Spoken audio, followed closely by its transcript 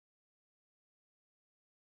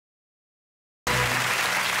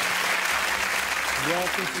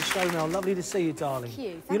welcome to the show, Mel. Lovely to see you, darling. Thank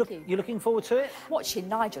you, thank you. You looking forward to it? Watching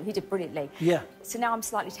Nigel, he did brilliantly. Yeah. So now I'm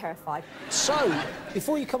slightly terrified. So,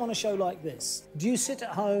 before you come on a show like this, do you sit at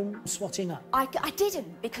home swatting up? I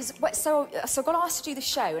didn't, because... So I got asked to do the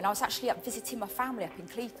show, and I was actually up visiting my family up in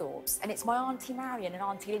Cleethorpes, and it's my Auntie Marion and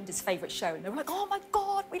Auntie Linda's favourite show, and they were like, oh, my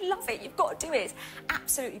God, we love it, you've got to do it. It's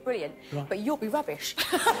absolutely brilliant. Right. But you'll be rubbish.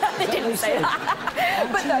 They didn't say that.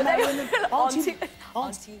 But no,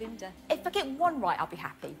 Auntie Linda. If I get one right, I'll be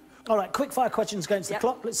happy. All right, quick-fire questions against the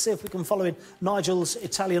clock. Let's see if we can follow in Nigel's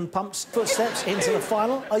Italian pumps footsteps into the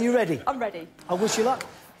final. Are you ready? I'm ready. I wish you luck.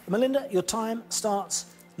 Melinda, your time starts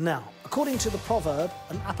now. According to the proverb,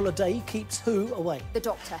 an apple a day keeps who away? The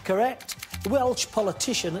doctor. Correct. The Welsh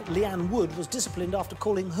politician Leanne Wood was disciplined after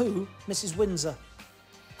calling who Mrs Windsor?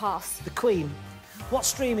 Pass. The Queen. What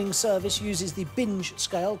streaming service uses the binge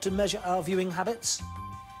scale to measure our viewing habits?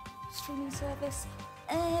 Streaming service?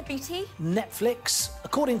 BT. Netflix.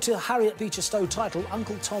 According to Harriet Beecher Stowe title,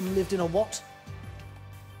 Uncle Tom lived in a what?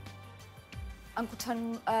 Uncle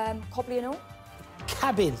Tom, Cobley and all?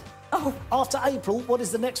 Cabin. Oh. After April, what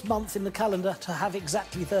is the next month in the calendar to have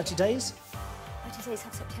exactly 30 days? 30 days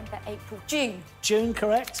have September, April, June. June,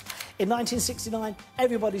 correct. In 1969,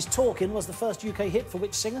 Everybody's Talking was the first UK hit for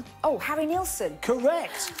which singer? Oh, Harry Nilsson.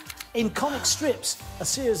 Correct. In comic strips, a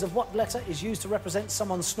series of what letter is used to represent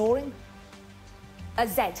someone snoring? A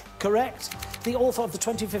Z. Correct. The author of the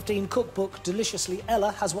 2015 cookbook Deliciously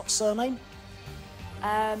Ella has what surname?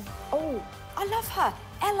 Oh, I love her.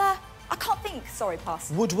 Ella. I can't think. Sorry, pass.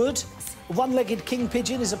 Woodward. A one-legged king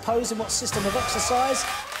pigeon is a pose in what system of exercise?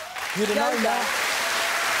 You'd have known that.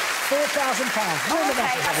 £4,000. Oh,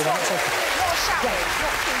 okay,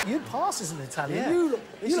 that's You'd pass as an Italian. Yeah.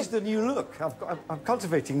 This is the new look. I'm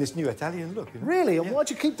cultivating this new Italian look. You know? Really? And why'd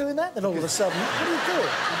you keep doing that then all of a sudden? What are you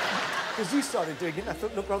doing? Because you started doing it, I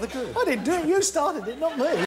thought it looked rather good. I didn't do it. You started it, not me.